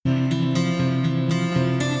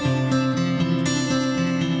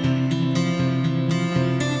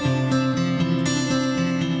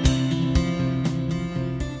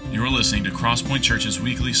Crosspoint Church's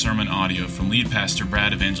weekly sermon audio from lead pastor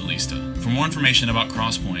Brad Evangelista. For more information about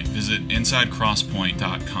Crosspoint, visit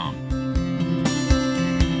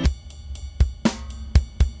insidecrosspoint.com.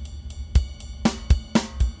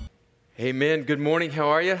 Amen. Good morning. How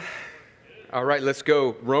are you? All right, let's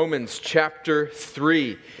go. Romans chapter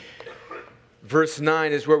 3. Verse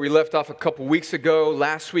 9 is where we left off a couple weeks ago.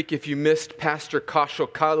 Last week, if you missed Pastor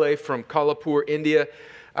Kaushal Kale from Kolhapur, India,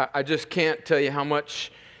 I just can't tell you how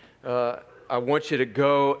much I want you to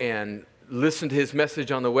go and listen to his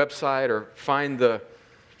message on the website or find the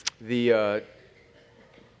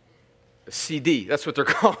CD. That's what they're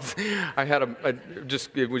called.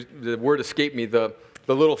 The word escaped me. The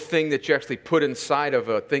little thing that you actually put inside of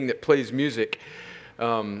a thing that plays music.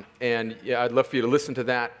 And yeah, I'd love for you to listen to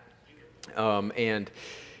that. And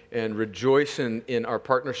rejoice in our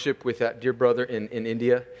partnership with that dear brother in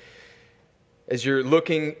India. As you're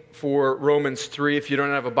looking for Romans 3, if you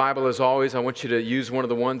don't have a Bible, as always, I want you to use one of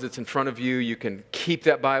the ones that's in front of you. You can keep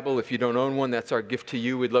that Bible. If you don't own one, that's our gift to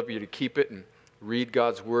you. We'd love you to keep it and read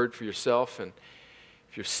God's Word for yourself. And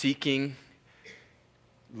if you're seeking,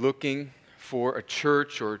 looking for a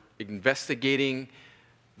church or investigating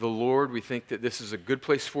the Lord, we think that this is a good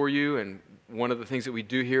place for you. And one of the things that we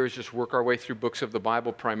do here is just work our way through books of the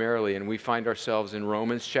Bible primarily. And we find ourselves in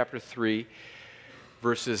Romans chapter 3,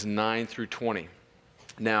 verses 9 through 20.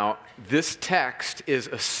 Now, this text is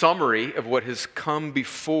a summary of what has come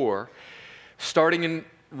before, starting in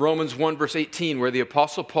Romans 1, verse 18, where the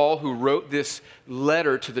Apostle Paul, who wrote this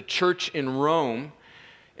letter to the church in Rome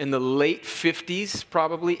in the late 50s,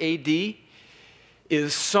 probably AD,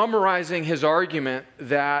 is summarizing his argument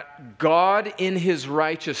that God in his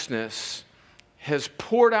righteousness has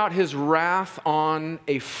poured out his wrath on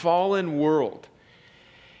a fallen world.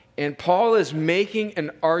 And Paul is making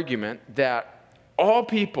an argument that all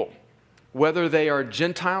people, whether they are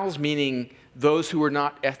Gentiles, meaning those who are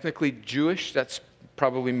not ethnically Jewish, that's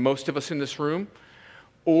probably most of us in this room,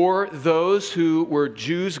 or those who were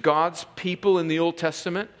Jews, God's people in the Old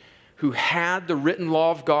Testament, who had the written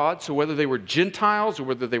law of God, so whether they were Gentiles or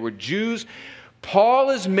whether they were Jews, Paul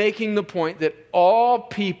is making the point that all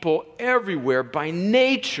people everywhere by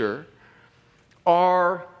nature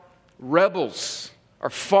are rebels, are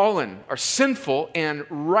fallen, are sinful, and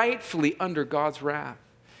rightfully under God's wrath.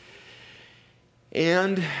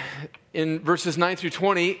 And in verses 9 through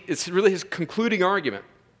 20, it's really his concluding argument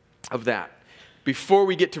of that. Before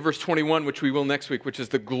we get to verse 21, which we will next week, which is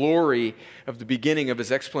the glory of the beginning of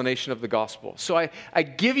his explanation of the gospel. So I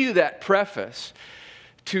give you that preface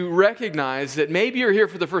to recognize that maybe you're here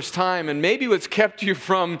for the first time, and maybe what's kept you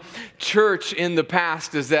from church in the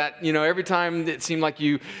past is that, every time it seemed like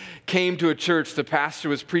you came to a church, the pastor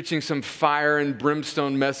was preaching some fire and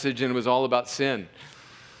brimstone message, and it was all about sin.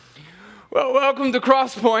 Well, welcome to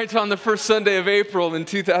Crosspoint on the first Sunday of April in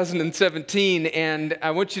 2017, and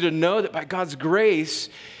I want you to know that by God's grace,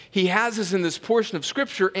 He has us in this portion of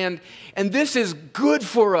Scripture, and this is good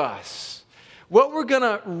for us. What we're going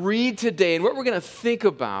to read today and what we're going to think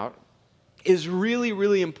about is really,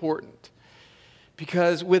 really important,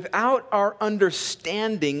 because without our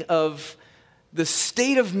understanding of the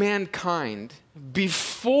state of mankind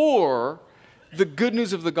before the good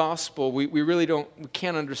news of the gospel, we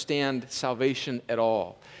can't understand salvation at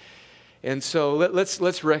all. And so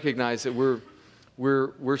let's recognize that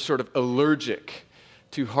we're sort of allergic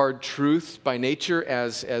to hard truth by nature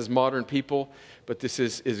as modern people, but this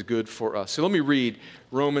is good for us. So let me read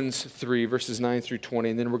Romans 3, verses 9 through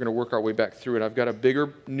 20, and then we're going to work our way back through it. I've got a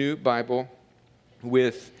bigger new Bible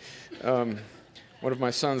with, one of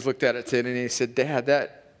my sons looked at it today and he said, "Dad,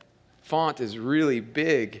 that font is really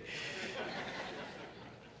big."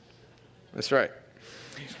 That's right.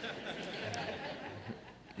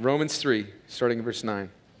 Romans 3, starting in verse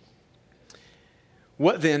 9.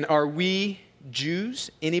 "What then, are we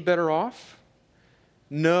Jews any better off?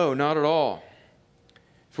 No, not at all.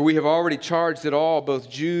 For we have already charged that all, both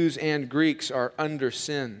Jews and Greeks, are under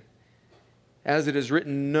sin. As it is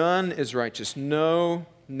written, none is righteous, no,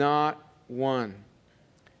 not one.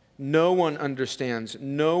 No one understands,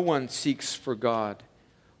 no one seeks for God.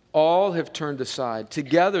 All have turned aside.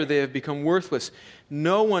 Together they have become worthless.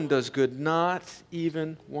 No one does good, not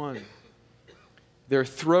even one. Their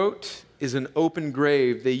throat is an open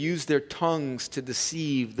grave. They use their tongues to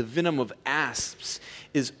deceive. The venom of asps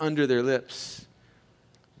is under their lips.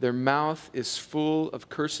 Their mouth is full of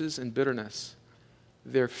curses and bitterness.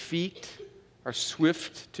 Their feet are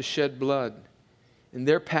swift to shed blood. And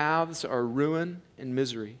their paths are ruin and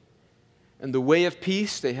misery. And the way of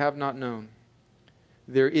peace they have not known.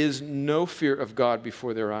 There is no fear of God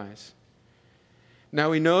before their eyes. Now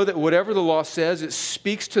we know that whatever the law says, it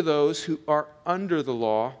speaks to those who are under the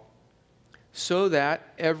law, so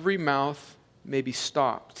that every mouth may be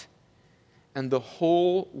stopped, and the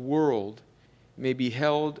whole world may be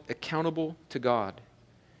held accountable to God.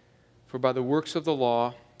 For by the works of the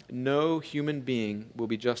law, no human being will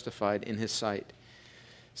be justified in his sight,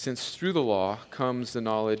 since through the law comes the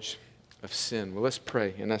knowledge of sin. Well, let's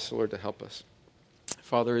pray and ask the Lord to help us.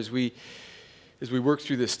 Father, as we work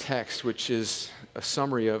through this text, which is a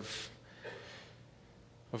summary of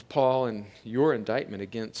Paul and your indictment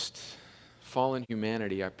against fallen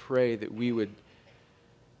humanity, I pray that we would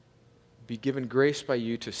be given grace by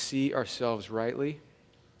you to see ourselves rightly,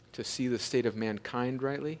 to see the state of mankind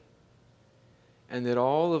rightly, and that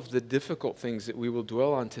all of the difficult things that we will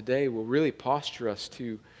dwell on today will really posture us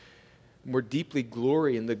to more deeply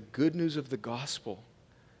glory in the good news of the gospel,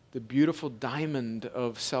 the beautiful diamond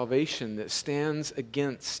of salvation that stands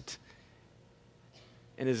against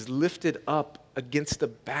and is lifted up against the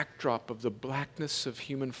backdrop of the blackness of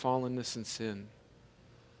human fallenness and sin.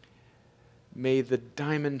 May the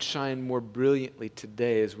diamond shine more brilliantly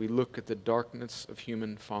today as we look at the darkness of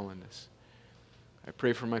human fallenness. I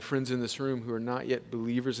pray for my friends in this room who are not yet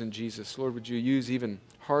believers in Jesus. Lord, would you use even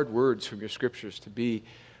hard words from your scriptures to be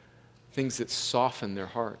things that soften their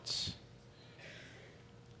hearts?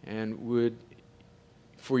 And would,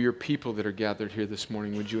 for your people that are gathered here this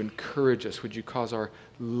morning, would you encourage us? Would you cause our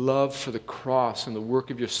love for the cross and the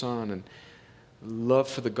work of your Son, and love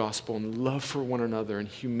for the gospel and love for one another and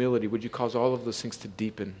humility, would you cause all of those things to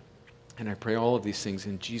deepen? And I pray all of these things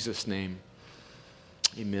in Jesus' name.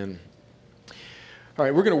 Amen. All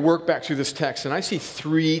right, we're going to work back through this text, and I see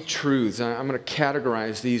three truths. I'm going to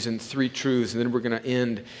categorize these in three truths, and then we're going to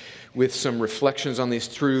end with some reflections on these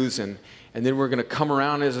truths, and then we're going to come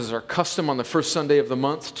around, as is our custom on the first Sunday of the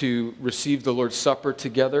month, to receive the Lord's Supper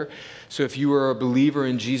together. So if you are a believer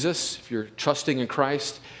in Jesus, if you're trusting in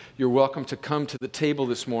Christ, you're welcome to come to the table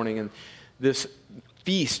this morning. And this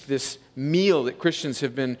feast, this meal that Christians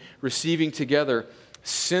have been receiving together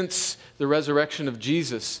since the resurrection of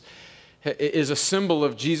Jesus, is a symbol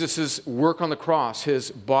of Jesus' work on the cross,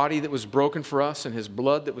 his body that was broken for us and his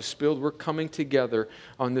blood that was spilled. We're coming together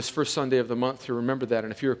on this first Sunday of the month to remember that.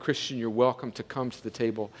 And if you're a Christian, you're welcome to come to the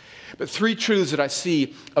table. But three truths that I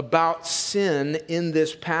see about sin in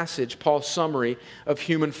this passage, Paul's summary of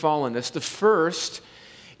human fallenness. The first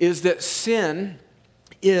is that sin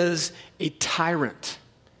is a tyrant.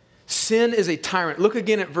 Sin is a tyrant. Look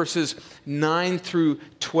again at verses 9 through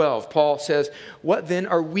 12. Paul says, "What then,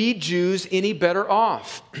 are we Jews any better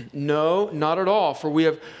off? No, not at all, for we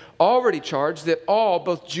have already charged that all,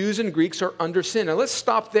 both Jews and Greeks, are under sin." Now let's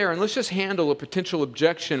stop there and let's just handle a potential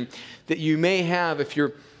objection that you may have if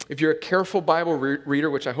you're a careful Bible reader,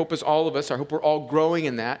 which I hope is all of us. I hope we're all growing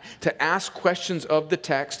in that, to ask questions of the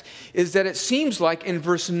text, is that it seems like in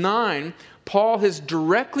verse 9, Paul has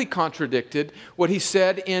directly contradicted what he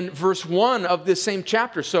said in verse 1 of this same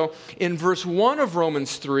chapter. So in verse 1 of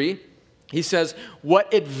Romans 3, he says,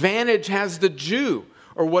 "What advantage has the Jew?"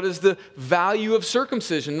 Or what is the value of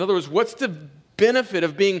circumcision? In other words, what's the benefit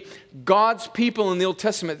of being God's people in the Old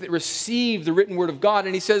Testament that receive the written word of God?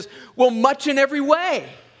 And he says, well, much in every way.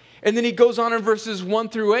 And then he goes on in verses 1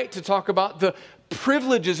 through 8 to talk about the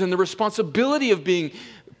privileges and the responsibility of being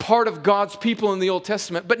part of God's people in the Old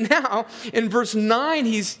Testament. But now, in verse 9,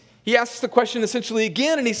 he asks the question essentially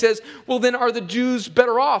again, and he says, well, then are the Jews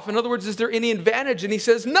better off? In other words, is there any advantage? And he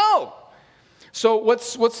says, no. So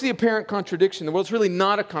what's the apparent contradiction? Well, it's really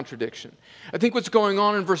not a contradiction. I think what's going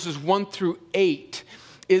on in verses 1 through 8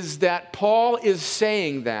 is that Paul is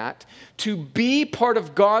saying that to be part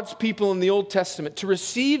of God's people in the Old Testament, to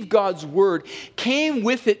receive God's word, came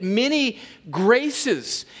with it many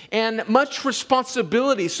graces and much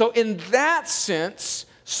responsibility. So in that sense,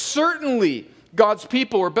 certainly God's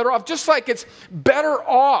people are better off. Just like it's better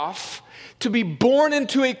off to be born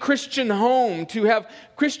into a Christian home, to have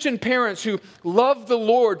Christian parents who love the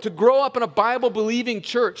Lord, to grow up in a Bible-believing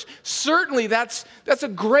church. Certainly that's a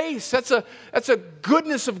grace, that's a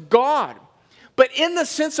goodness of God. But in the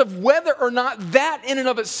sense of whether or not that in and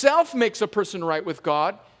of itself makes a person right with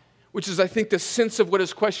God, which is, I think, the sense of what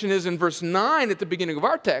his question is in verse 9 at the beginning of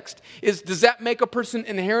our text, is does that make a person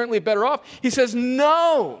inherently better off? He says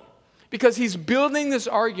no, because he's building this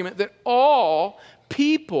argument that all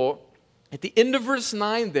people, at the end of verse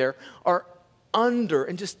 9 there, are under,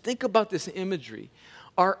 and just think about this imagery,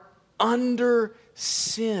 are under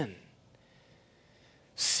sin.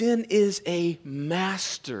 Sin is a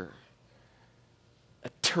master, a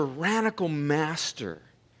tyrannical master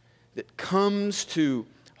that comes to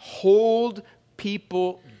hold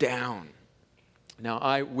people down. Now,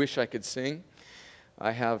 I wish I could sing.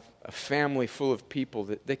 I have a family full of people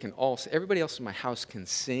that they can all, everybody else in my house can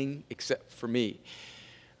sing except for me.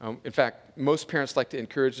 In fact, most parents like to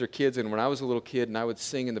encourage their kids, and when I was a little kid and I would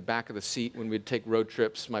sing in the back of the seat when we'd take road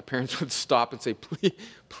trips, my parents would stop and say,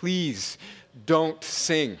 please don't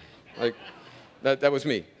sing. Like, that was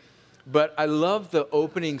me. But I love the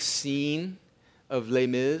opening scene of Les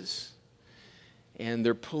Mis, and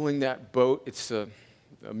they're pulling that boat. It's a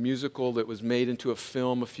musical that was made into a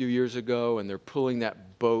film a few years ago, and they're pulling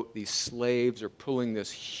that boat. These slaves are pulling this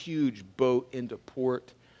huge boat into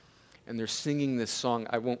port, and they're singing this song.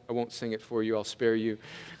 I won't sing it for you. I'll spare you.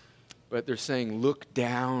 But they're saying, look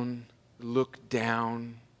down,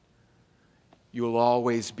 you'll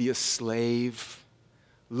always be a slave.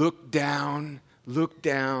 Look down,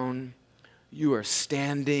 you are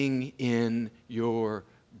standing in your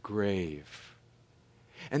grave.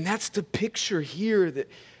 And that's the picture here that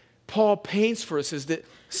Paul paints for us, is that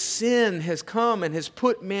sin has come and has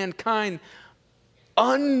put mankind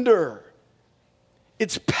under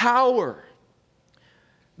its power.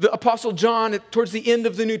 The Apostle John, towards the end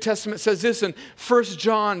of the New Testament, says this in 1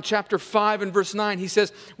 John chapter 5 and verse 9. He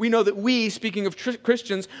says, we know that we, speaking of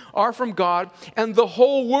Christians, are from God, and the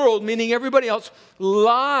whole world, meaning everybody else,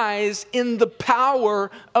 lies in the power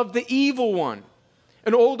of the evil one.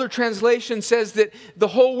 An older translation says that the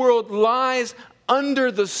whole world lies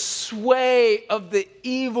under the sway of the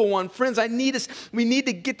evil one. Friends, we need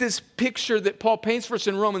to get this picture that Paul paints for us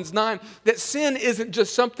in Romans 9, that sin isn't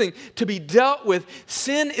just something to be dealt with.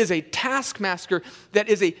 Sin is a taskmaster, that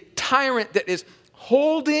is a tyrant, that is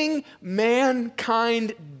holding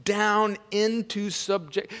mankind down into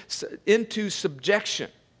subjection.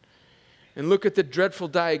 And look at the dreadful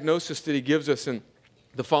diagnosis that he gives us in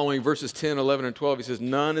the following verses 10, 11, and 12. He says,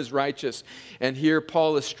 none is righteous. And here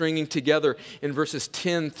Paul is stringing together in verses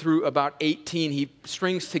 10 through about 18. He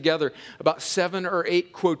strings together about 7 or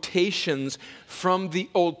 8 quotations from the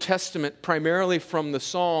Old Testament, primarily from the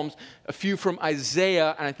Psalms, a few from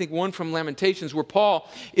Isaiah, and I think one from Lamentations, where Paul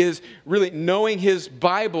is really, knowing his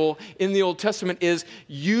Bible in the Old Testament, is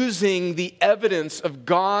using the evidence of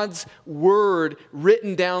God's Word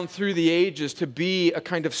written down through the ages to be a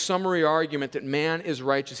kind of summary argument that man is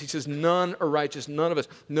righteous. He says, none are righteous, none of us.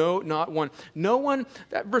 No, not one. No one,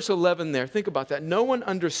 that verse 11 there, think about that. No one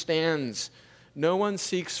understands. No one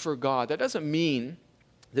seeks for God. That doesn't mean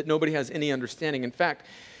that nobody has any understanding. In fact,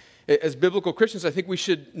 as biblical Christians, I think we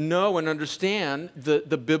should know and understand the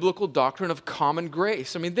biblical doctrine of common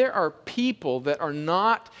grace. I mean, there are people that are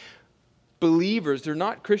not believers, they're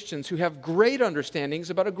not Christians, who have great understandings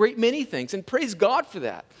about a great many things, and praise God for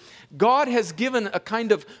that. God has given a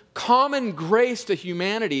kind of common grace to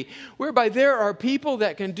humanity whereby there are people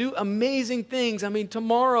that can do amazing things. I mean,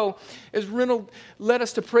 tomorrow, as Reynolds led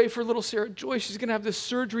us to pray for little Sarah Joy, she's going to have this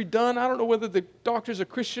surgery done. I don't know whether the doctor's a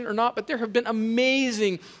Christian or not, but there have been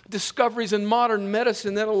amazing discoveries in modern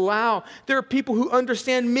medicine that allow, there are people who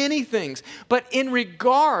understand many things. But in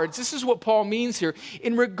regards, this is what Paul means here,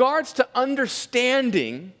 in regards to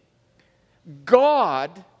understanding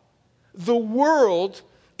God, the world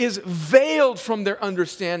is veiled from their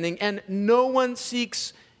understanding, and no one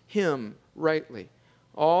seeks him rightly.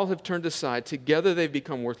 All have turned aside. Together they've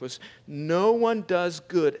become worthless. No one does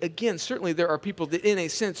good. Again, certainly there are people that in a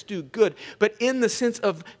sense do good, but in the sense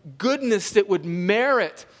of goodness that would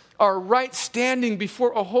merit our right standing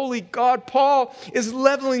before a holy God, Paul is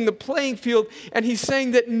leveling the playing field, and he's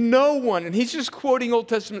saying that no one, and he's just quoting Old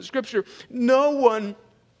Testament scripture, no one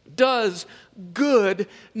does good,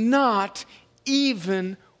 not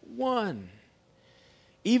even one.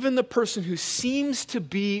 Even the person who seems to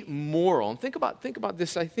be moral, and think about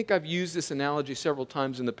this, I think I've used this analogy several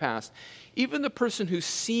times in the past. Even the person who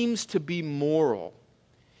seems to be moral,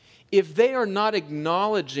 if they are not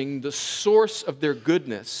acknowledging the source of their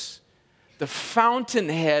goodness, the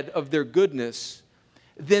fountainhead of their goodness,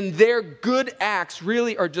 then their good acts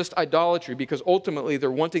really are just idolatry, because ultimately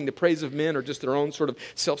they're wanting the praise of men or just their own sort of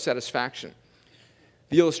self-satisfaction.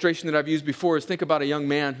 The illustration that I've used before is, think about a young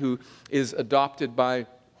man who is adopted by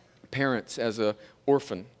parents as an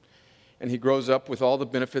orphan. And he grows up with all the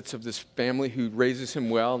benefits of this family who raises him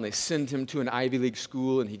well, and they send him to an Ivy League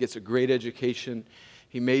school, and he gets a great education.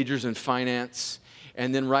 He majors in finance.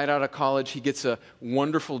 And then right out of college, he gets a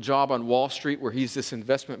wonderful job on Wall Street where he's this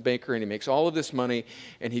investment banker, and he makes all of this money.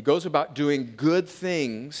 And he goes about doing good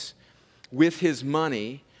things with his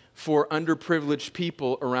money for underprivileged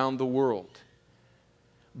people around the world.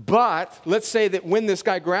 But let's say that when this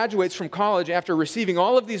guy graduates from college after receiving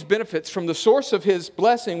all of these benefits from the source of his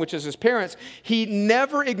blessing, which is his parents, he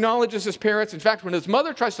never acknowledges his parents. In fact, when his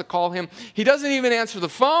mother tries to call him, he doesn't even answer the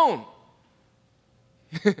phone.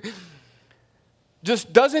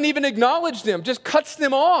 just doesn't even acknowledge them, just cuts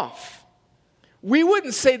them off. We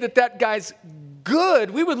wouldn't say that that guy's good.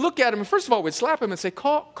 We would look at him, and first of all, we'd slap him and say,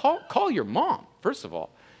 call your mom, first of all.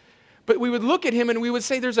 But we would look at him and we would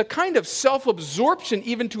say there's a kind of self-absorption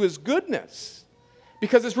even to his goodness,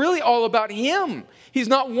 because it's really all about him. He's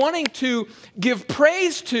not wanting to give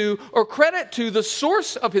praise to or credit to the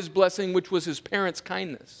source of his blessing, which was his parents'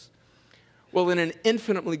 kindness. Well, in an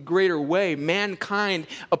infinitely greater way, mankind,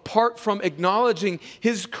 apart from acknowledging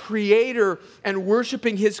his Creator and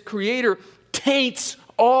worshiping his Creator, taints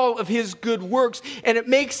all of his good works. And it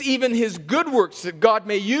makes even his good works that God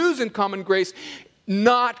may use in common grace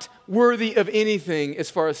not worthy of anything as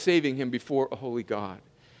far as saving him before a holy God.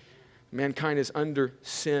 Mankind is under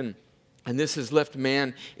sin. And this has left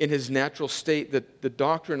man in his natural state. The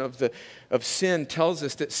doctrine of sin tells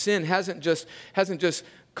us that sin hasn't just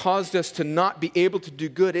caused us to not be able to do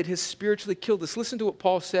good. It has spiritually killed us. Listen to what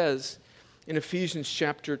Paul says in Ephesians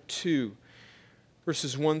chapter 2,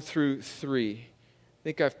 verses 1 through 3. I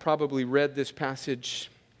think I've probably read this passage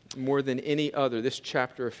more than any other, this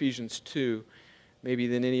chapter, Ephesians 2, maybe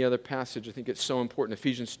than any other passage. I think it's so important.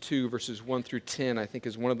 Ephesians 2, verses 1 through 10, I think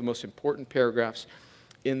is one of the most important paragraphs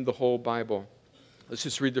in the whole Bible. Let's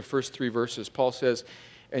just read the first 3 verses. Paul says,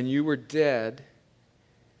 "And you were dead."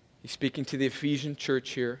 He's speaking to the Ephesian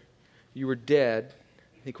church here. You were dead.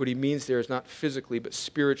 I think what he means there is not physically, but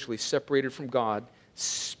spiritually separated from God,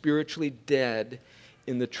 spiritually dead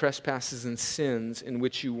in the trespasses and sins in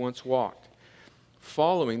which you once walked,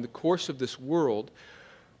 following the course of this world,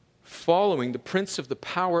 following the prince of the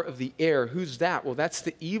power of the air. Who's that? Well, that's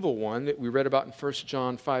the evil one that we read about in 1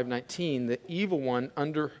 John 5:19, the evil one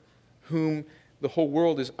under whom the whole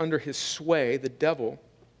world is under his sway, the devil,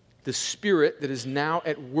 the spirit that is now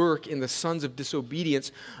at work in the sons of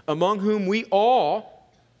disobedience, among whom we all,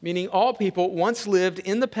 meaning all people, once lived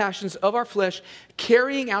in the passions of our flesh,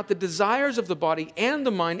 carrying out the desires of the body and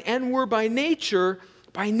the mind, and were by nature,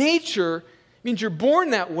 means you're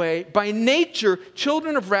born that way, by nature,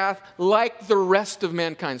 children of wrath like the rest of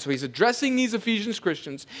mankind. So he's addressing these Ephesians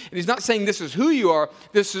Christians, and he's not saying this is who you are,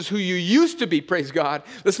 this is who you used to be, praise God.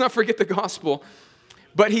 Let's not forget the gospel.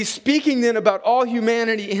 But he's speaking then about all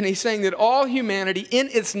humanity, and he's saying that all humanity in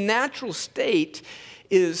its natural state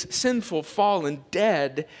is sinful, fallen,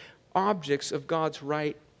 dead objects of God's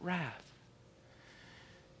right wrath.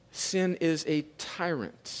 Sin is a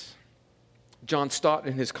tyrant. John Stott,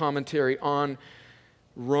 in his commentary on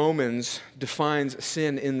Romans, defines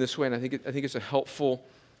sin in this way, and I think it's a helpful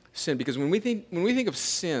sin, because when we think of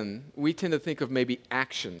sin, we tend to think of maybe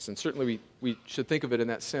actions, and certainly we should think of it in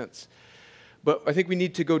that sense. But I think we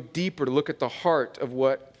need to go deeper to look at the heart of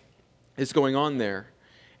what is going on there.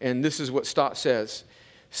 And this is what Stott says.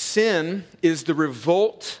 Sin is the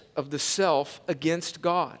revolt of the self against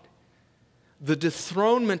God, the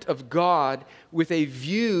dethronement of God with a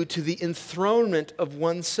view to the enthronement of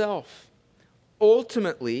oneself.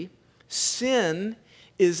 Ultimately, sin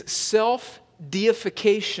is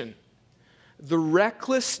self-deification, the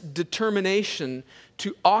reckless determination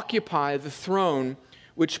to occupy the throne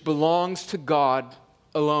which belongs to God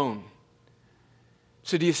alone.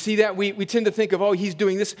 So do you see that? We tend to think of, oh, he's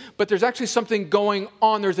doing this, but there's actually something going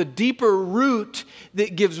on. There's a deeper root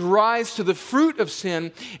that gives rise to the fruit of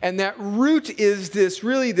sin, and that root is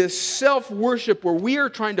this self-worship where we are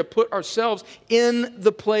trying to put ourselves in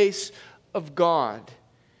the place of God.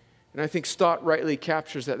 And I think Stott rightly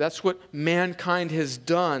captures that. That's what mankind has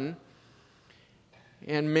done,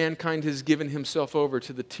 and mankind has given himself over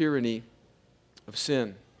to the tyranny of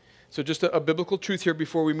sin. So just a biblical truth here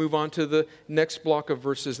before we move on to the next block of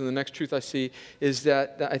verses. And the next truth I see is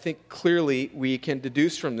that I think clearly we can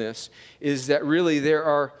deduce from this is that really there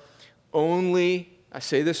are only, I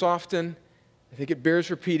say this often, I think it bears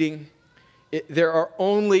repeating, there are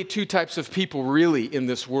only 2 types of people really in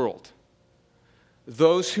this world.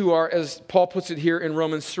 Those who are, as Paul puts it here in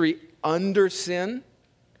Romans 3, under sin,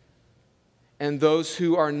 and those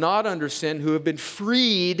who are not under sin, who have been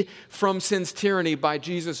freed from sin's tyranny by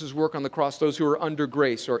Jesus' work on the cross, those who are under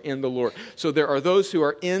grace or in the Lord. So there are those who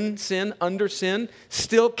are in sin, under sin,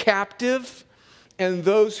 still captive, and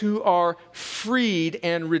those who are freed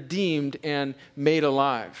and redeemed and made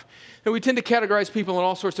alive. And we tend to categorize people in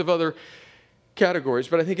all sorts of other categories,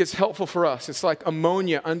 but I think it's helpful for us. It's like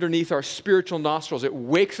ammonia underneath our spiritual nostrils. It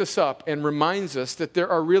wakes us up and reminds us that there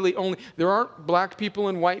aren't black people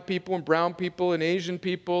and white people and brown people and Asian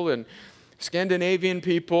people and Scandinavian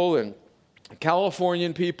people and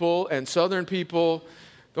Californian people and Southern people.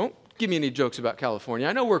 Don't give me any jokes about California.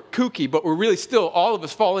 I know we're kooky, but we're really still, all of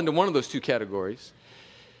us fall into one of those 2 categories.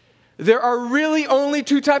 There are really only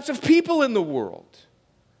 2 types of people in the world.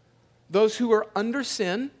 those who are under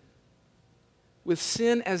sin, with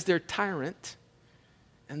sin as their tyrant,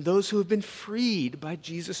 and those who have been freed by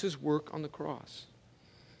Jesus' work on the cross.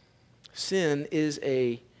 Sin is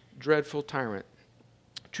a dreadful tyrant.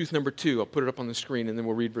 Truth number 2, I'll put it up on the screen and then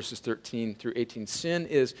we'll read verses 13 through 18. Sin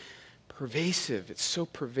is pervasive. It's so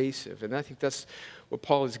pervasive. And I think that's what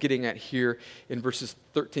Paul is getting at here in verses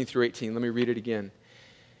 13 through 18. Let me read it again.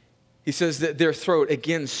 He says that their throat,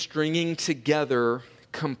 again, stringing together,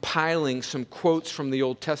 compiling some quotes from the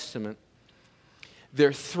Old Testament.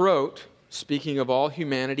 Their throat, speaking of all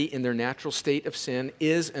humanity in their natural state of sin,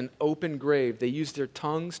 is an open grave. They use their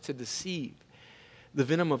tongues to deceive. The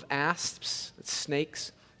venom of asps,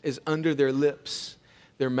 snakes, is under their lips.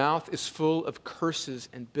 Their mouth is full of curses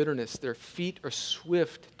and bitterness. Their feet are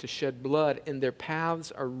swift to shed blood, and their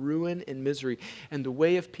paths are ruin and misery. And the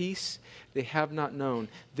way of peace they have not known.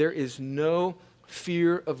 There is no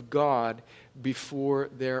fear of God before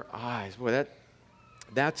their eyes. Boy,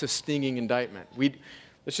 that's a stinging indictment.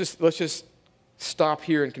 Let's just stop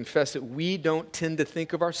here and confess that we don't tend to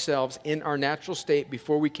think of ourselves in our natural state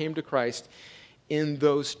before we came to Christ in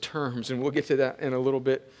those terms, and we'll get to that in a little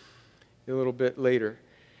bit later.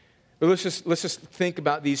 But let's just think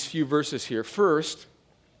about these few verses here. First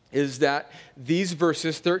is that these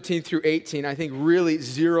verses 13 through 18, I think, really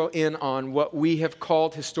zero in on what we have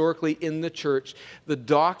called historically in the church the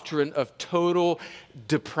doctrine of total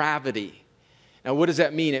depravity. Now, what does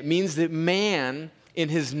that mean? It means that man, in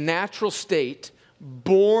his natural state,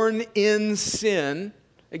 born in sin,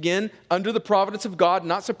 again, under the providence of God,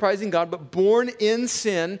 not surprising God, but born in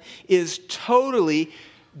sin, is totally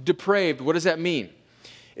depraved. What does that mean?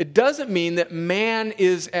 It doesn't mean that man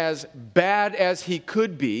is as bad as he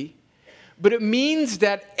could be, but it means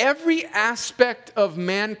that every aspect of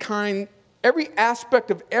mankind, every aspect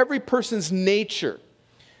of every person's nature,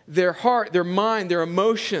 their heart, their mind, their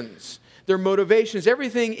emotions, their motivations,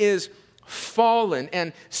 everything is fallen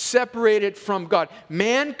and separated from God.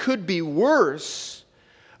 Man could be worse,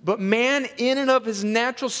 but man in and of his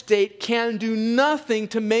natural state can do nothing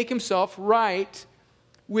to make himself right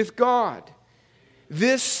with God.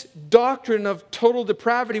 This doctrine of total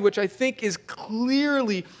depravity, which I think is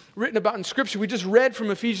clearly written about in Scripture, we just read from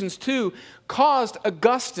Ephesians 2, caused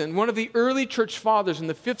Augustine, one of the early church fathers in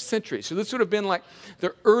the 5th century, so this would have been like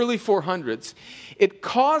the early 400s, it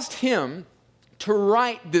caused him to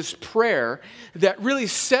write this prayer that really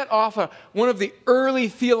set off one of the early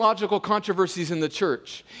theological controversies in the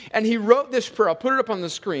church. And he wrote this prayer. I'll put it up on the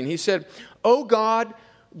screen. He said, "O God,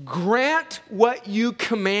 grant what you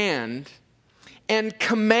command and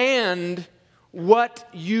command what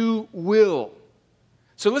you will."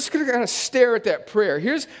 So let's kind of stare at that prayer.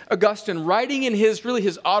 Here's Augustine writing in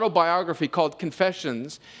his autobiography called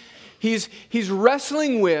Confessions. He's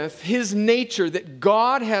wrestling with his nature that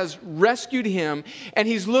God has rescued him, and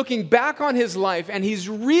he's looking back on his life, and he's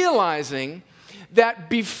realizing that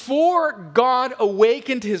before God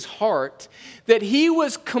awakened his heart, that he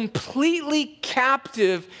was completely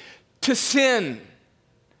captive to sin.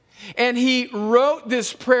 And he wrote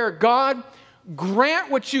this prayer, "God, grant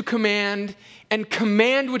what you command and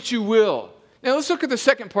command what you will." Now let's look at the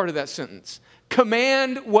second part of that sentence.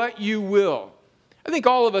 Command what you will. I think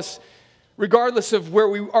all of us, regardless of where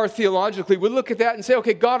we are theologically, would look at that and say,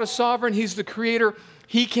 okay, God is sovereign, he's the creator,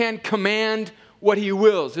 he can command what he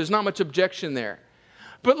wills. There's not much objection there.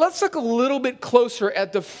 But let's look a little bit closer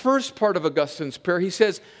at the first part of Augustine's prayer. He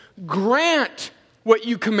says, grant what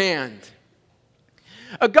you command.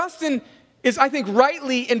 Augustine is, I think,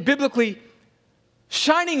 rightly and biblically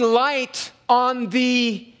shining light on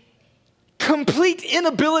the complete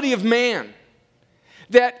inability of man.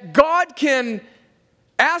 That God can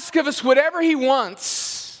ask of us whatever he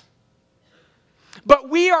wants, but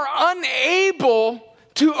we are unable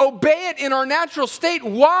to obey it in our natural state.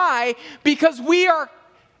 Why? Because we are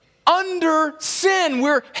under sin.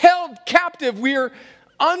 We're held captive. We're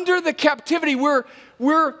under the captivity. We're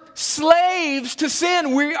slaves to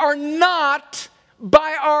sin. We are not,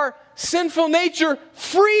 by our sinful nature,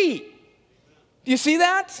 free. Do you see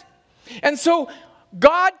that? And so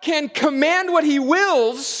God can command what he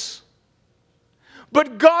wills,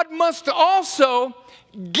 but God must also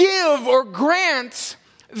give or grant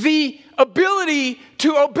the ability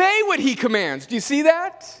to obey what he commands. Do you see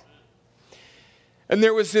that? And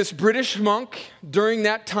there was this British monk during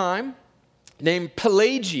that time named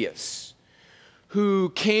Pelagius, who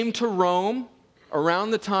came to Rome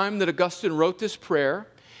around the time that Augustine wrote this prayer.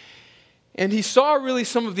 And he saw really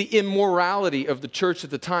some of the immorality of the church at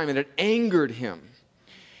the time, and it angered him.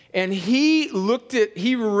 And he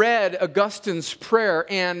read Augustine's prayer,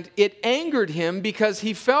 and it angered him because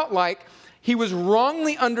he felt like he was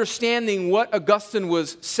wrongly understanding what Augustine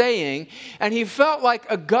was saying, and he felt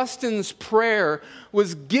like Augustine's prayer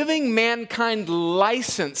was giving mankind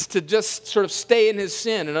license to just sort of stay in his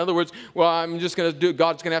sin. In other words, well, I'm just going to do,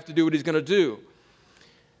 God's going to have to do what he's going to do.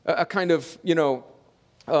 A kind of,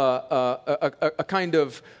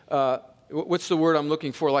 what's the word I'm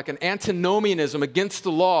looking for? Like an antinomianism against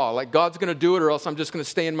the law. Like God's going to do it or else I'm just going to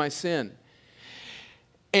stay in my sin.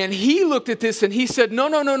 And he looked at this and he said,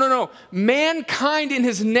 no. Mankind in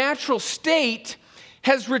his natural state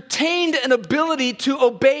has retained an ability to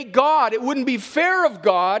obey God. It wouldn't be fair of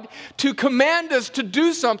God to command us to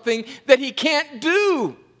do something that he can't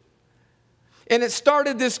do. And it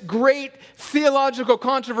started this great theological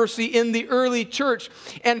controversy in the early church.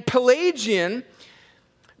 And Pelagian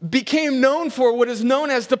became known for what is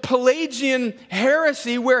known as the Pelagian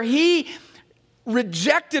heresy, where he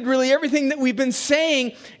rejected really everything that we've been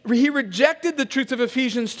saying. He rejected the truth of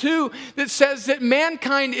Ephesians 2 that says that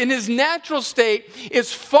mankind in his natural state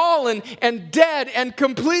is fallen and dead and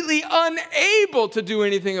completely unable to do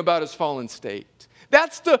anything about his fallen state.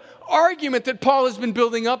 That's the argument that Paul has been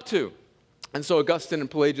building up to. And so Augustine and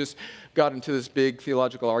Pelagius got into this big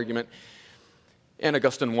theological argument, and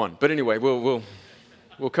Augustine won. But anyway, we'll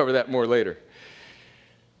cover that more later.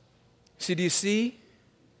 See, do you see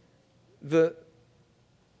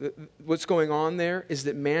what's going on there is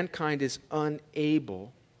that mankind is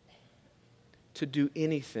unable to do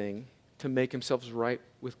anything to make themselves right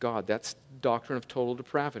with God. That's doctrine of total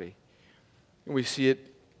depravity. And we see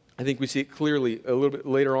it, I think we see it clearly a little bit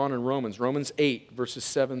later on in Romans 8, verses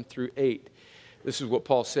 7 through 8. This is what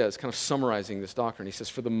Paul says, kind of summarizing this doctrine. He says,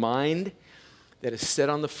 for the mind that is set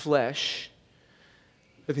on the flesh,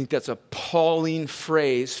 I think that's a Pauline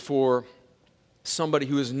phrase for somebody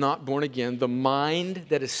who is not born again. The mind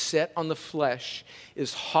that is set on the flesh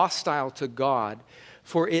is hostile to God,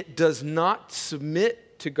 for it does not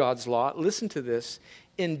submit to God's law. Listen to this.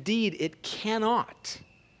 Indeed, it cannot.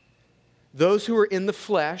 Those who are in the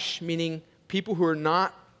flesh, meaning people who are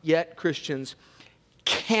not yet Christians,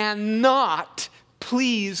 cannot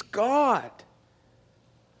please God.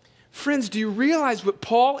 Friends, do you realize what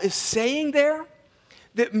Paul is saying there?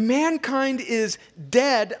 That mankind is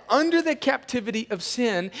dead under the captivity of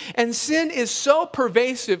sin, and sin is so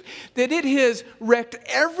pervasive that it has wrecked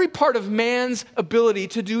every part of man's ability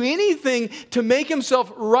to do anything to make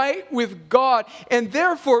himself right with God, and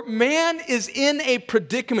therefore man is in a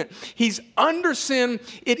predicament. He's under sin,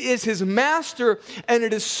 it is his master, and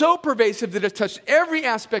it is so pervasive that it touched every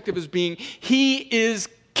aspect of his being. He is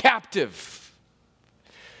captive.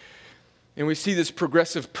 And we see this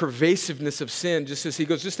progressive pervasiveness of sin, just as he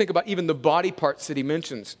goes, just think about even the body parts that he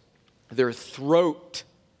mentions. Their throat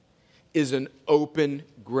is an open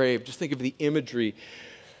grave. Just think of the imagery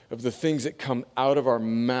of the things that come out of our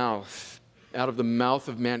mouth, out of the mouth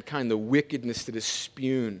of mankind, the wickedness that is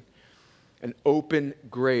spewed. An open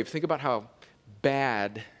grave. Think about how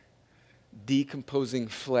bad decomposing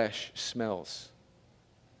flesh smells.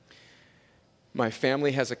 My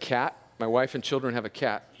family has a cat. My wife and children have a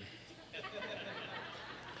cat.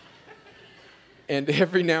 And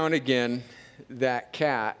every now and again, that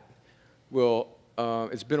cat will,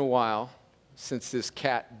 it's been a while since this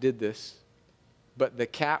cat did this, but the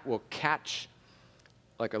cat will catch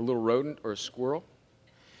like a little rodent or a squirrel,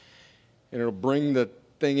 and it'll bring the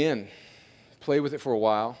thing in, play with it for a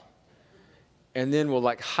while, and then we'll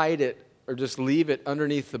like hide it or just leave it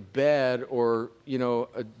underneath the bed or,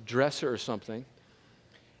 a dresser or something.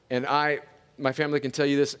 And my family can tell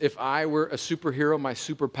you this, if I were a superhero, my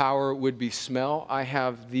superpower would be smell. I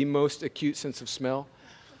have the most acute sense of smell.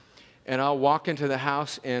 And I'll walk into the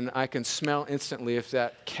house and I can smell instantly if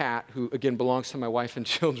that cat, who again belongs to my wife and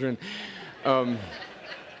children,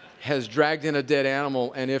 has dragged in a dead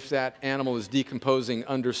animal, and if that animal is decomposing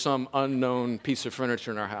under some unknown piece of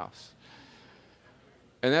furniture in our house.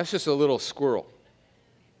 And that's just a little squirrel.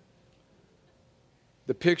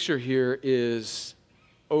 The picture here is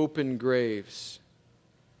open graves.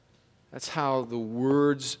 That's how the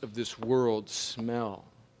words of this world smell.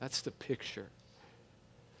 That's the picture.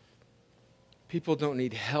 People don't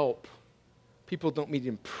need help. People don't need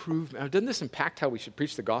improvement. Now, doesn't this impact how we should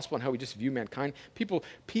preach the gospel and how we just view mankind?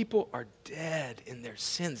 People are dead in their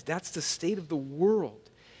sins. That's the state of the world.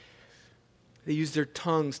 They use their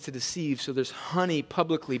tongues to deceive, so there's honey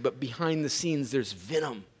publicly, but behind the scenes there's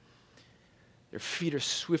venom. Their feet are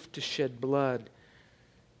swift to shed blood,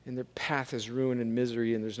 and their path is ruin and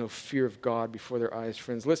misery, and there's no fear of God before their eyes.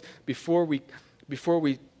 Friends, before we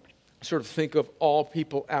sort of think of all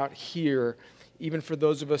people out here even for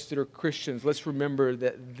those of us that are Christians, let's remember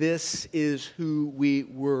that this is who we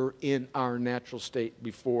were in our natural state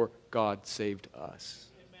before God saved us.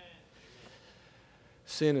 Amen.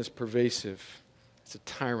 Sin is pervasive. It's a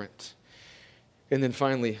tyrant. And then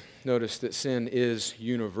finally, notice that sin is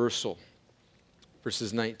universal.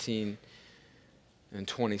 Verses 19 and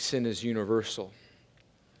 20, sin is universal.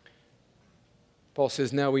 Paul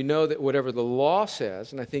says, now we know that whatever the law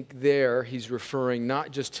says, and I think there he's referring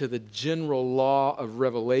not just to the general law of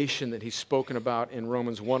revelation that he's spoken about in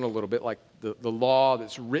Romans 1 a little bit, like the law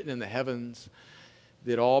that's written in the heavens,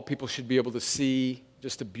 that all people should be able to see,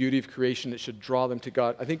 just the beauty of creation that should draw them to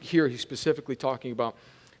God. I think here he's specifically talking about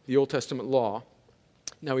the Old Testament law.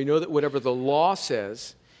 Now we know that whatever the law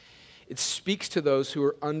says, it speaks to those who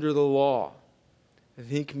are under the law. I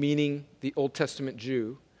think meaning the Old Testament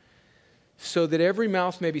Jew, so that every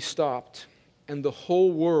mouth may be stopped and the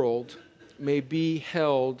whole world may be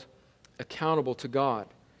held accountable to God.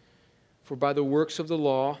 For by the works of the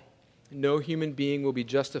law, no human being will be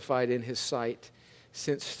justified in his sight,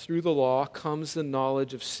 since through the law comes the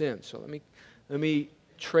knowledge of sin. So let me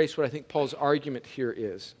trace what I think Paul's argument here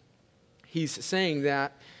is. He's saying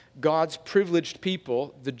that God's privileged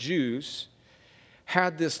people, the Jews,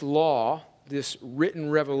 had this law, this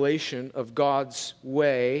written revelation of God's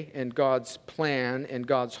way and God's plan and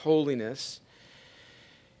God's holiness.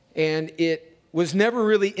 And it was never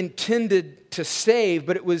really intended to save,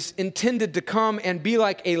 but it was intended to come and be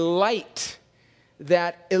like a light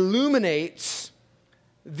that illuminates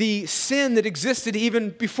the sin that existed even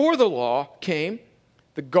before the law came.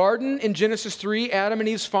 The garden in Genesis 3, Adam and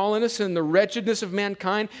Eve's fallenness and the wretchedness of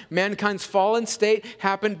mankind, mankind's fallen state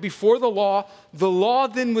happened before the law. The law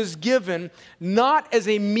then was given not as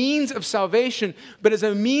a means of salvation, but as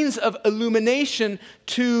a means of illumination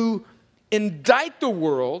to indict the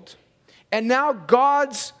world. And now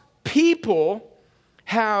God's people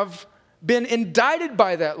have been indicted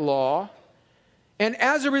by that law. And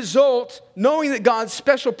as a result, knowing that God's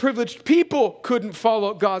special privileged people couldn't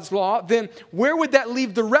follow God's law, then where would that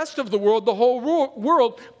leave the rest of the world, the whole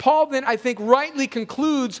world? Paul then, I think, rightly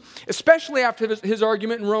concludes, especially after his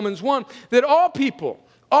argument in Romans 1, that all people,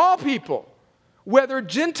 whether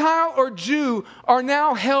Gentile or Jew, are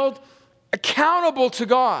now held accountable to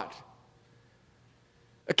God.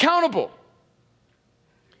 Accountable.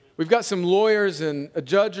 We've got some lawyers and a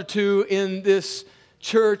judge or two in this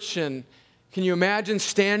church, and can you imagine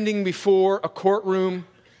standing before a courtroom,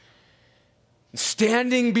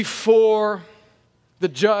 standing before the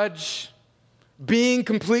judge, being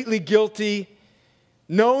completely guilty,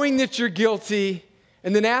 knowing that you're guilty,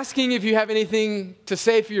 and then asking if you have anything to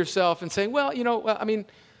say for yourself and saying, I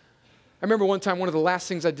remember one time, one of the last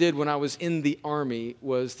things I did when I was in the Army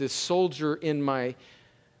was this soldier in my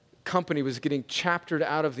company was getting chaptered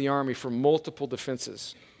out of the Army for multiple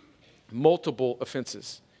offenses.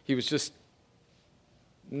 He was just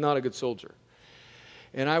not a good soldier.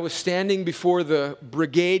 And I was standing before the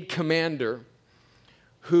brigade commander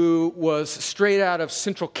who was straight out of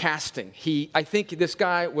central casting. I think this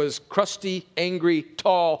guy was crusty, angry,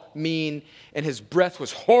 tall, mean, and his breath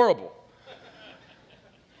was horrible.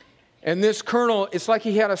 And this colonel, it's like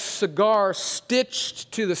he had a cigar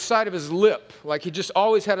stitched to the side of his lip. Like he just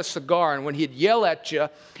always had a cigar. And when he'd yell at you,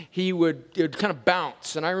 it would kind of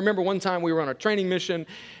bounce. And I remember one time we were on a training mission,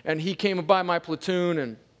 and he came by my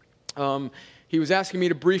platoon, and he was asking me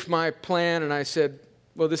to brief my plan. And I said,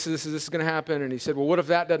 well, this is going to happen. And he said, well, what if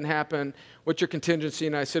that doesn't happen? What's your contingency?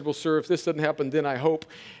 And I said, well, sir, if this doesn't happen, then I hope.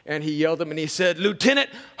 And he yelled at me, and he said, Lieutenant,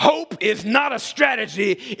 hope is not a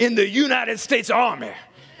strategy in the United States Army.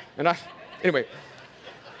 And anyway,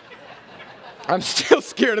 I'm still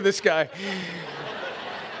scared of this guy.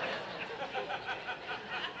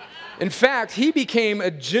 In fact, he became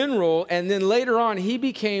a general, and then later on, he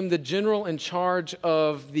became the general in charge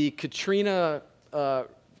of the Katrina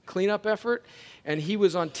cleanup effort. And he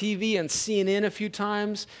was on TV and CNN a few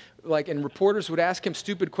times, and reporters would ask him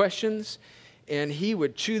stupid questions, and he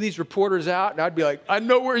would chew these reporters out, and I'd be like, I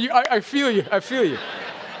know where I feel you.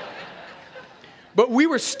 But we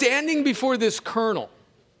were standing before this colonel,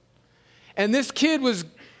 and this kid was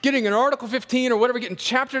getting an Article 15 or whatever, getting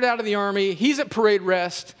chaptered out of the Army. He's at parade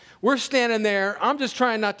rest. We're standing there. I'm just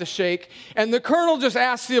trying not to shake. And the colonel just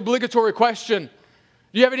asked the obligatory question,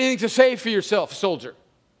 do you have anything to say for yourself, soldier?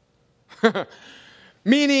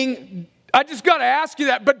 Meaning, I just got to ask you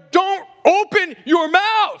that, but don't open your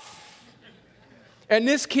mouth. And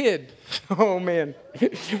this kid, oh man.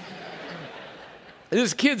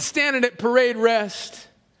 This kid's standing at parade rest,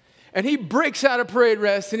 and he breaks out of parade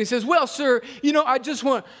rest, and he says, well, sir, I just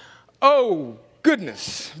want, oh,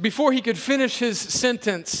 goodness. Before he could finish his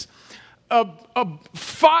sentence, a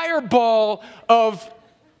fireball of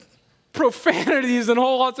profanities and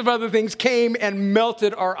whole lots of other things came and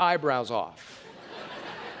melted our eyebrows off.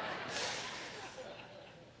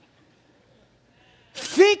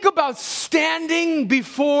 Think about standing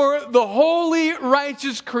before the holy,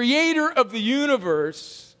 righteous creator of the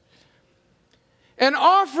universe and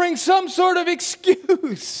offering some sort of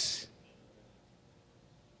excuse.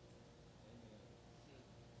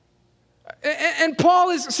 And Paul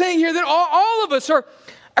is saying here that all of us are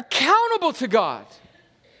accountable to God.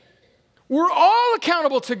 We're all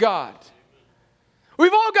accountable to God.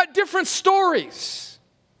 We've all got different stories.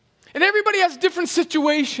 And everybody has different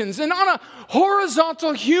situations. And on a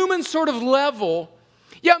horizontal human sort of level,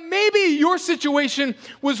 yeah, maybe your situation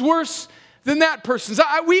was worse than that person's.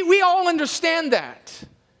 We all understand that.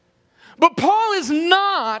 But Paul is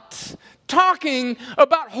not talking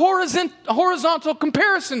about horizontal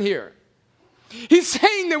comparison here. He's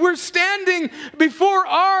saying that we're standing before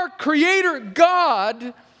our Creator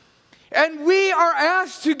God, and we are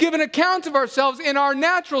asked to give an account of ourselves in our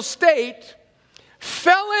natural state,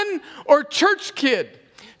 felon or church kid,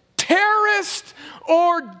 terrorist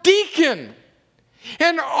or deacon.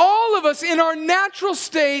 And all of us in our natural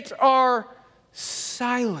state are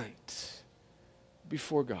silent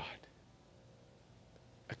before God,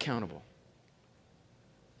 accountable.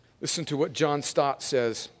 Listen to what John Stott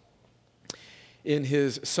says in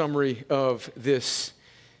his summary of this,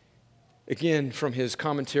 again from his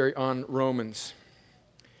commentary on Romans.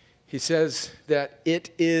 He says that it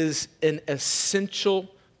is an essential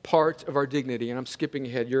part of our dignity, and I'm skipping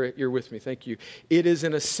ahead, you're with me, thank you. It is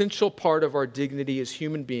an essential part of our dignity as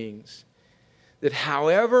human beings that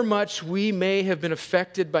however much we may have been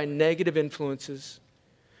affected by negative influences,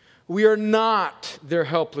 we are not their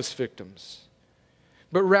helpless victims,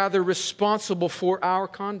 but rather responsible for our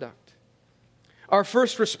conduct. Our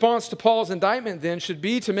first response to Paul's indictment then should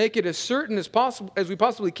be to make it as certain as possible, as we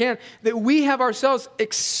possibly can, that we have ourselves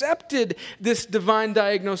accepted this divine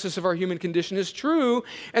diagnosis of our human condition as true,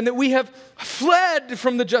 and that we have fled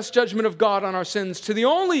from the just judgment of God on our sins to the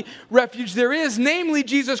only refuge there is, namely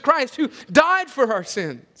Jesus Christ, who died for our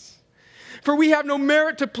sins. For we have no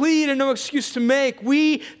merit to plead and no excuse to make.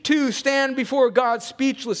 We too stand before God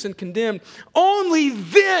speechless and condemned. Only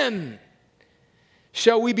then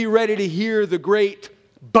shall we be ready to hear the great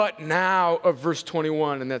 "but now" of verse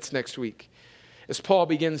 21, and that's next week, as Paul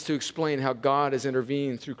begins to explain how God has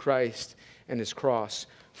intervened through Christ and his cross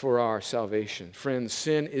for our salvation. Friends,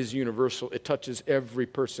 sin is universal. It touches every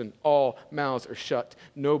person. All mouths are shut.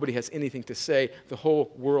 Nobody has anything to say. The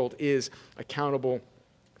whole world is accountable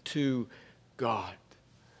to God.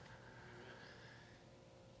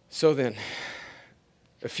 So then,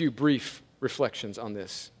 a few brief reflections on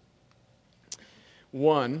this.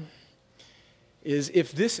 One is,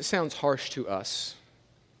 if this sounds harsh to us,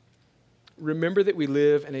 remember that we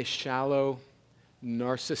live in a shallow,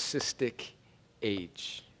 narcissistic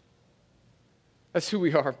age. That's who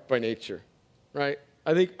we are by nature, right?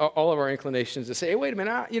 I think all of our inclinations to say, hey, wait a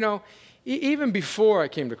minute, even before I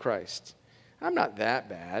came to Christ, I'm not that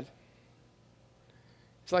bad.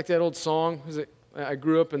 It's like that old song. I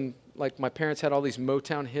grew up and like my parents had all these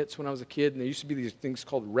Motown hits when I was a kid, and there used to be these things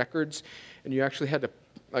called records, and you actually had to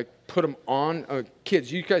like put them on. Kids,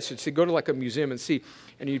 you guys should go to like a museum and see,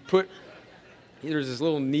 and you'd put, there's this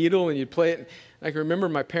little needle, and you'd play it. And I can remember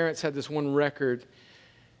my parents had this one record,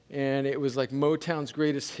 and it was like Motown's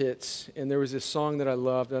greatest hits, and there was this song that I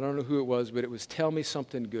loved. I don't know who it was, but it was "Tell Me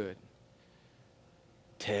Something Good."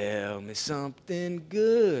 Tell me something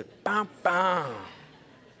good. Bam, bam.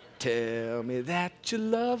 Tell me that you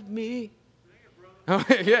love me. Oh,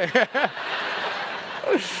 yeah.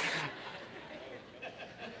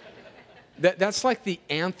 That's like the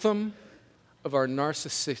anthem of our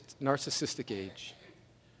narcissistic age.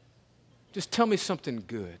 Just tell me something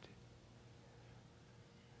good.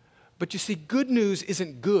 But you see, good news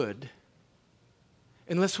isn't good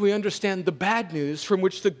unless we understand the bad news from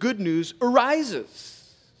which the good news arises.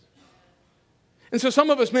 And so some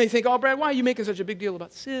of us may think, oh, Brad, why are you making such a big deal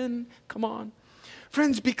about sin? Come on.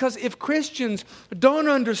 Friends, because if Christians don't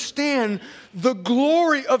understand the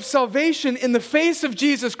glory of salvation in the face of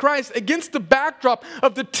Jesus Christ against the backdrop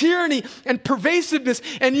of the tyranny and pervasiveness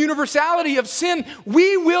and universality of sin,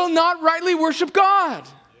 we will not rightly worship God.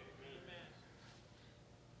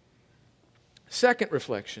 Second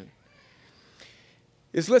reflection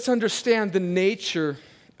is, let's understand the nature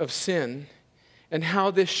of sin and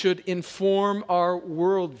how this should inform our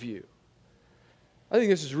worldview. I think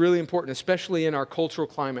this is really important, especially in our cultural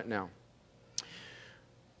climate now.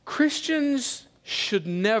 Christians should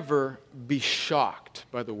never be shocked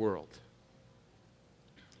by the world.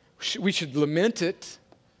 We should lament it.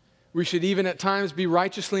 We should even at times be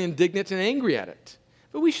righteously indignant and angry at it.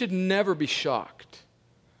 But we should never be shocked.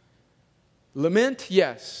 Lament,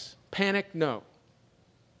 yes. Panic, no.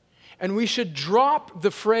 And we should drop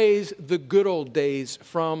the phrase, the good old days,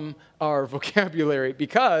 from our vocabulary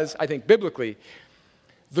because, I think biblically,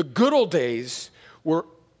 the good old days were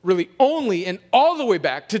really only and all the way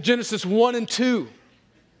back to Genesis 1 and 2.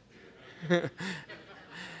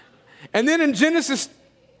 And then in Genesis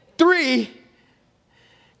 3,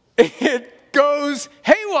 it goes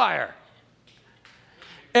haywire.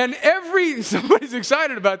 And somebody's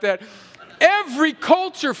excited about that. Every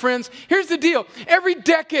culture, friends, here's the deal. Every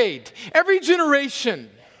decade, every generation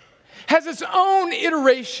has its own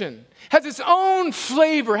iteration, has its own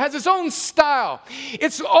flavor, has its own style.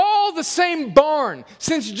 It's all the same barn.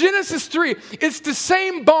 Since Genesis 3, it's the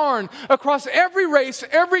same barn across every race,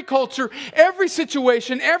 every culture, every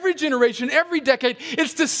situation, every generation, every decade.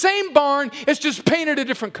 It's the same barn, it's just painted a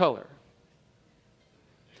different color.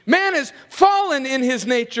 Man is fallen in his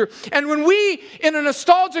nature. And when we, in a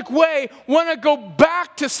nostalgic way, want to go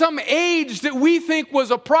back to some age that we think was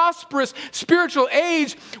a prosperous spiritual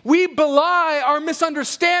age, we belie our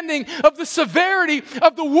misunderstanding of the severity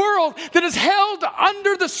of the world that is held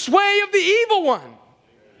under the sway of the evil one.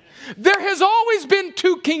 There has always been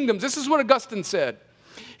two kingdoms. This is what Augustine said.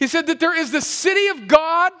 He said that there is the city of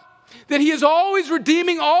God, that he is always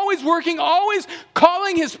redeeming, always working, always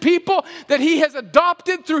calling his people that he has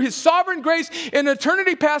adopted through his sovereign grace in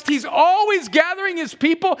eternity past. He's always gathering his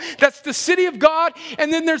people. That's the city of God.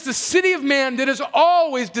 And then there's the city of man that is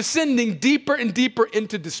always descending deeper and deeper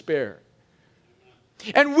into despair.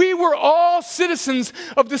 And we were all citizens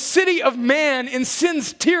of the city of man in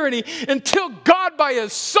sin's tyranny until God, by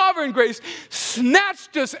his sovereign grace,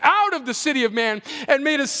 snatched us out of the city of man and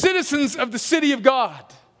made us citizens of the city of God.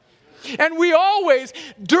 And we always,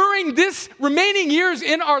 during this remaining years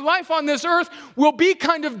in our life on this earth, will be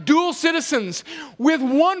kind of dual citizens with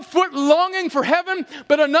one foot longing for heaven,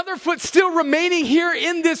 but another foot still remaining here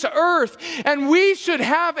in this earth. And we should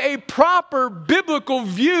have a proper biblical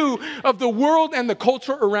view of the world and the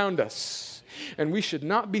culture around us. And we should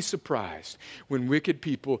not be surprised when wicked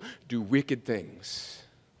people do wicked things.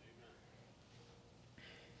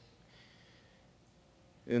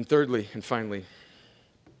 And thirdly and finally,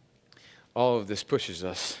 all of this pushes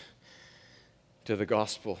us to the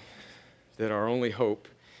gospel, that our only hope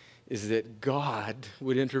is that God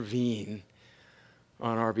would intervene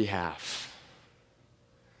on our behalf.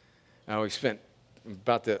 Now, I'm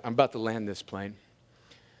about to land this plane,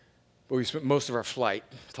 but we spent most of our flight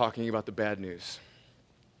talking about the bad news.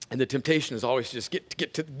 And the temptation is always just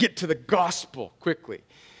get to the gospel quickly.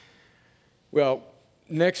 Well,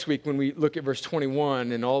 next week when we look at verse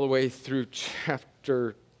 21 and all the way through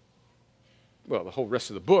the whole rest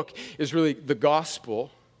of the book is really the gospel.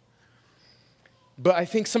 But I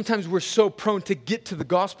think sometimes we're so prone to get to the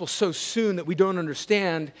gospel so soon that we don't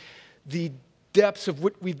understand the depths of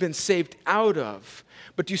what we've been saved out of.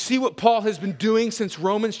 But do you see what Paul has been doing since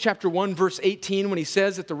Romans chapter 1, verse 18, when he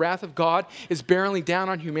says that the wrath of God is barreling down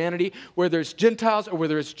on humanity, whether it's Gentiles or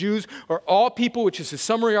whether it's Jews or all people, which is his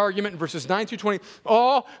summary argument in verses 9 through 20,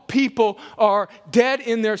 all people are dead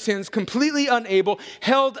in their sins, completely unable,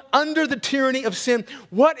 held under the tyranny of sin.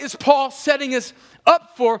 What is Paul setting us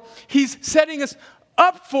up for? He's setting us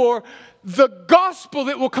up for the gospel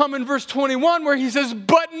that will come in verse 21, where he says,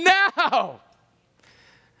 but now,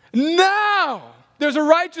 there's a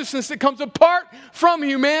righteousness that comes apart from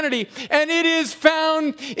humanity, and it is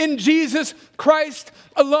found in Jesus Christ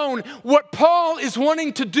alone. What Paul is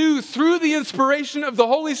wanting to do through the inspiration of the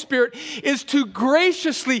Holy Spirit is to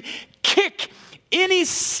graciously kick any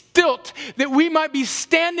stilt that we might be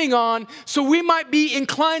standing on, so we might be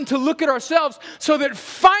inclined to look at ourselves, so that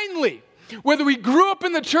finally, whether we grew up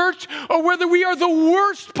in the church or whether we are the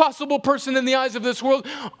worst possible person in the eyes of this world,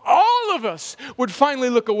 all of us would finally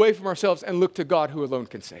look away from ourselves and look to God who alone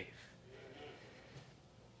can save.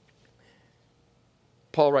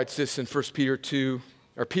 Peter writes this in 1 Peter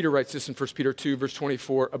 2, verse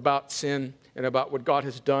 24, about sin and about what God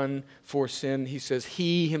has done for sin. He says,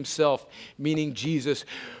 he himself, meaning Jesus,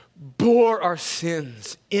 bore our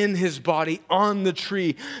sins in his body on the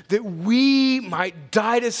tree, that we might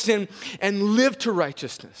die to sin and live to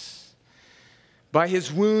righteousness. By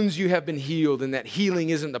his wounds you have been healed, and that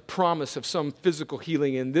healing isn't the promise of some physical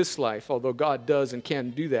healing in this life, although God does and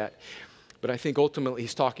can do that. But I think ultimately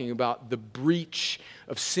he's talking about the breach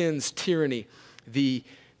of sin's tyranny, the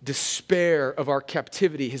despair of our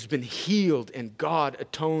captivity has been healed, and God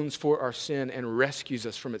atones for our sin and rescues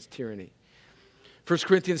us from its tyranny. 1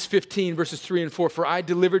 Corinthians 15, verses 3 and 4, for I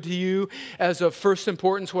delivered to you as of first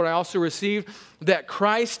importance what I also received, that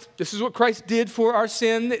Christ, this is what Christ did for our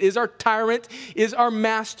sin, that is our tyrant, is our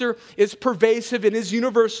master, is pervasive and is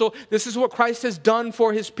universal. This is what Christ has done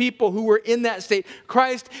for his people who were in that state.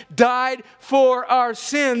 Christ died for our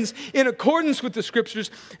sins in accordance with the Scriptures,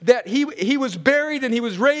 that he was buried and he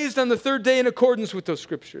was raised on the third day in accordance with those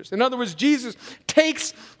Scriptures. In other words, Jesus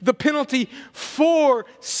takes the penalty for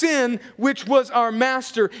sin, which was our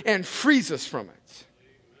master, and frees us from it.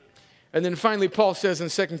 And then finally, Paul says in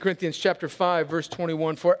 2 Corinthians chapter 5, verse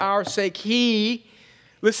 21, for our sake he,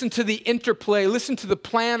 listen to the interplay, listen to the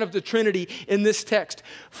plan of the Trinity in this text.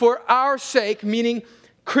 For our sake, meaning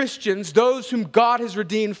Christians, those whom God has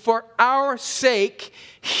redeemed, for our sake,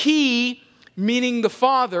 he, meaning the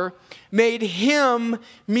Father, made him,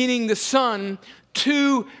 meaning the Son,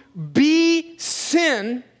 to be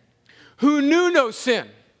sin who knew no sin.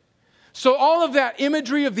 So all of that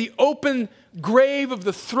imagery of the open grave of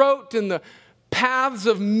the throat and the paths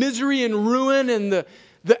of misery and ruin and the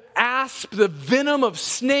asp, the venom of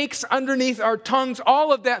snakes underneath our tongues,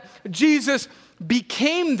 all of that, Jesus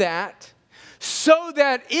became that so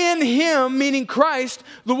that in him, meaning Christ,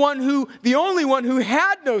 the only one who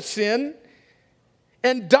had no sin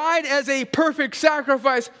and died as a perfect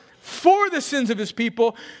sacrifice for the sins of his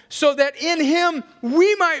people, so that in him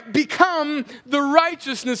we might become the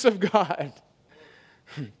righteousness of God.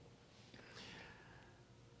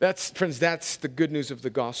 Friends, that's the good news of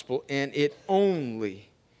the gospel, and it only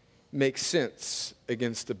makes sense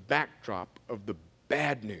against the backdrop of the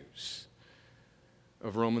bad news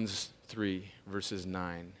of Romans 3, verses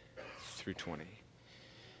 9 through 20.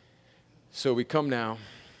 So we come now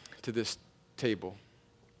to this table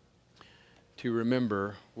to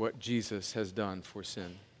remember what Jesus has done for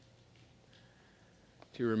sin.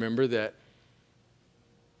 To remember that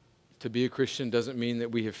to be a Christian doesn't mean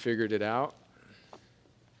that we have figured it out.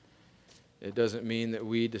 It doesn't mean that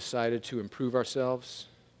we decided to improve ourselves.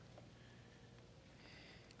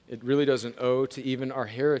 It really doesn't owe to even our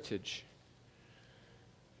heritage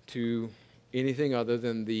to anything other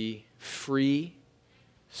than the free,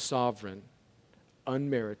 sovereign,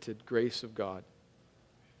 unmerited grace of God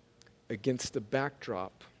against the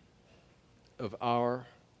backdrop of our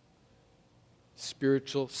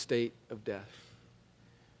spiritual state of death.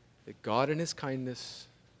 That God in his kindness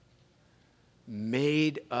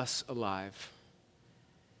made us alive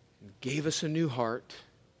and gave us a new heart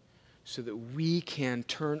so that we can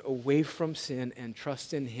turn away from sin and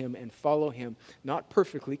trust in him and follow him, not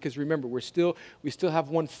perfectly, because remember, we still have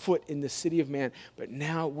one foot in the city of man, but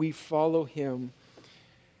now we follow him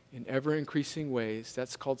in ever-increasing ways.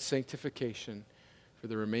 That's called sanctification for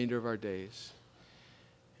the remainder of our days.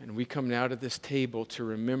 And we come now to this table to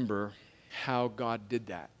remember how God did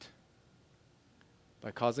that.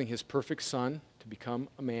 By causing his perfect Son to become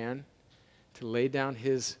a man, to lay down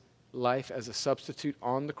his life as a substitute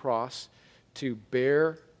on the cross, to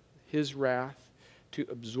bear his wrath, to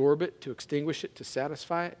absorb it, to extinguish it, to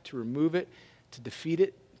satisfy it, to remove it, to defeat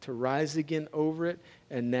it, to rise again over it,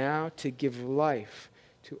 and now to give life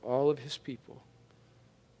to all of his people.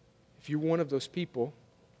 If you're one of those people,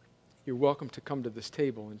 you're welcome to come to this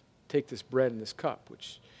table and take this bread and this cup,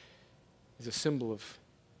 which is a symbol of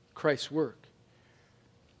Christ's work.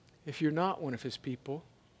 If you're not one of his people,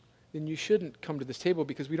 then you shouldn't come to this table,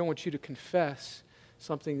 because we don't want you to confess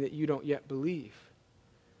something that you don't yet believe.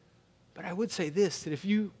 But I would say this, that if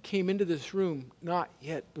you came into this room not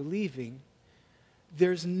yet believing,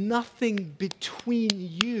 there's nothing between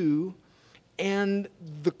you and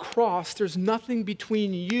the cross. There's nothing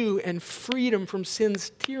between you and freedom from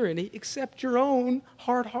sin's tyranny except your own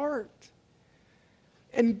hard heart.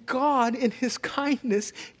 And God, in his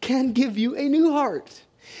kindness, can give you a new heart.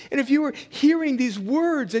 And if you were hearing these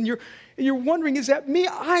words and you're wondering, is that me?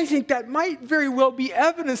 I think that might very well be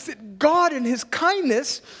evidence that God, in his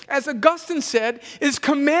kindness, as Augustine said, is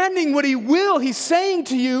commanding what he will. He's saying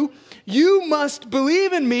to you, you must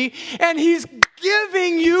believe in me, and he's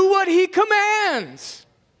giving you what he commands,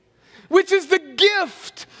 which is the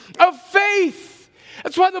gift of faith.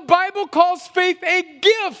 That's why the Bible calls faith a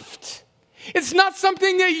gift. It's not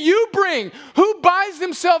something that you bring. Who buys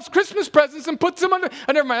themselves Christmas presents and puts them under?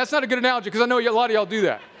 Oh, never mind, that's not a good analogy, because I know a lot of y'all do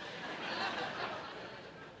that.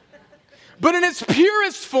 But in its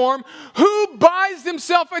purest form, who buys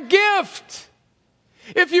themselves a gift?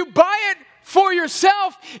 If you buy it for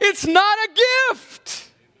yourself, it's not a gift.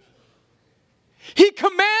 He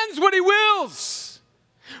commands what he wills.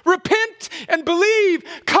 Repent and believe.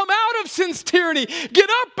 Come out of sin's tyranny. Get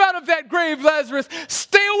up out of that grave, Lazarus.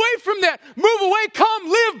 Stay away from that. Move away. Come,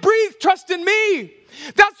 live, breathe, trust in me.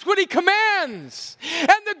 That's what he commands. And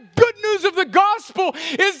the good news of the gospel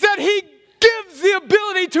is that he gives the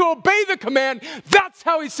ability to obey the command. That's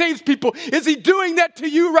how he saves people. Is he doing that to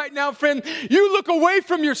you right now, friend? You look away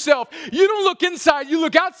from yourself. You don't look inside. You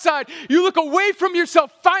look outside. You look away from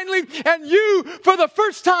yourself finally, and you, for the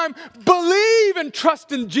first time, believe and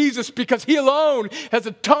trust in Jesus because he alone has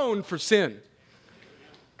atoned for sin.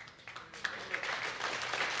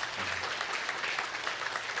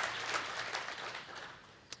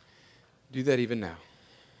 Do that even now.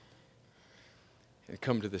 And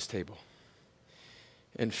come to this table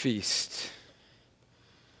and feast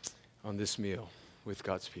on this meal with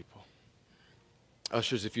God's people.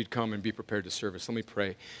 Ushers, if you'd come and be prepared to serve us, let me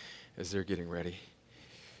pray as they're getting ready.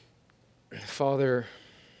 Father,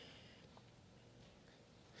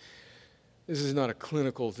 this is not a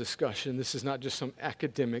clinical discussion. This is not just some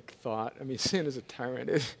academic thought. I mean, sin is a tyrant.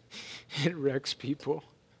 It wrecks people.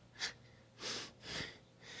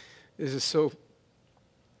 This is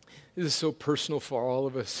so personal for all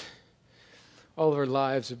of us. All of our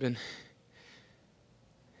lives have been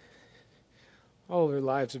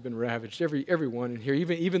ravaged. Everyone in here,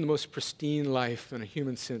 even the most pristine life in a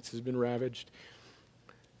human sense, has been ravaged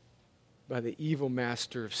by the evil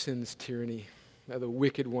master of sin's tyranny, by the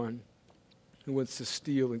wicked one who wants to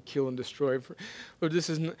steal and kill and destroy. Lord,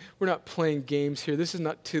 we're not playing games here. This is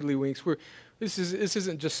not tiddlywinks. This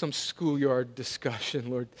isn't just some schoolyard discussion,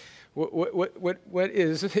 Lord. What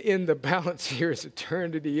is in the balance here is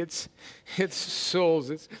eternity. It's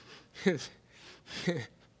souls.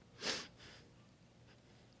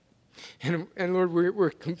 And Lord,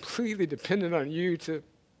 we're completely dependent on you to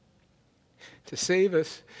save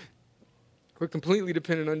us. We're completely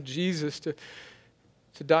dependent on Jesus to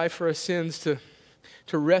die for our sins,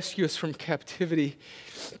 to rescue us from captivity.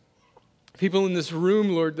 People in this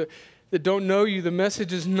room, Lord, that don't know you, the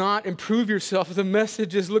message is not improve yourself. The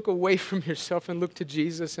message is look away from yourself and look to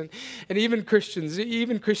Jesus. And even Christians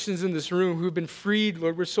in this room who've been freed,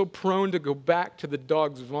 Lord, we're so prone to go back to the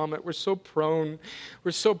dog's vomit. We're so prone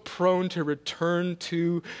to return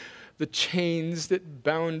to the chains that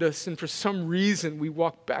bound us. And for some reason, we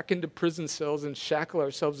walk back into prison cells and shackle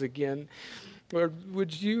ourselves again. Lord,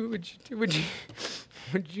 would you do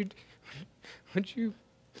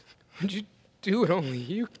what only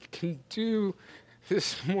you can do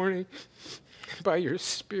this morning by your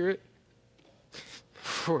Spirit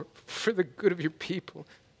for the good of your people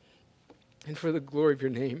and for the glory of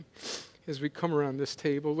your name as we come around this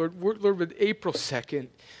table. Lord, with April 2nd,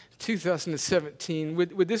 2017,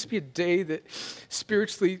 would this be a day that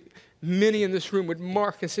spiritually many in this room would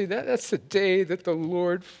mark and say, that's the day that the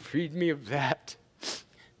Lord freed me of that.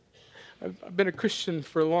 I've been a Christian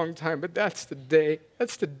for a long time, but that's the day.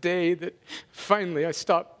 That's the day that finally I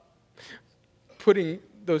stopped putting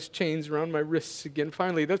those chains around my wrists again.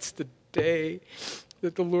 Finally, that's the day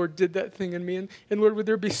that the Lord did that thing in me. And Lord, would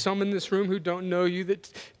there be some in this room who don't know you,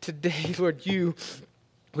 that today, Lord, you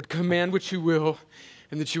would command what you will,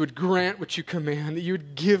 and that you would grant what you command, that you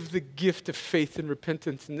would give the gift of faith and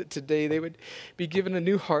repentance, and that today they would be given a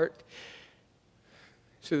new heart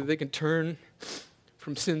so that they can turn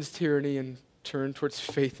from sin's tyranny and turn towards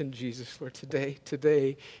faith in Jesus. Lord, today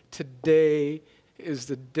is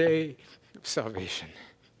the day of salvation.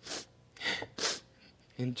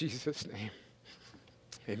 In Jesus' name,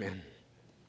 amen.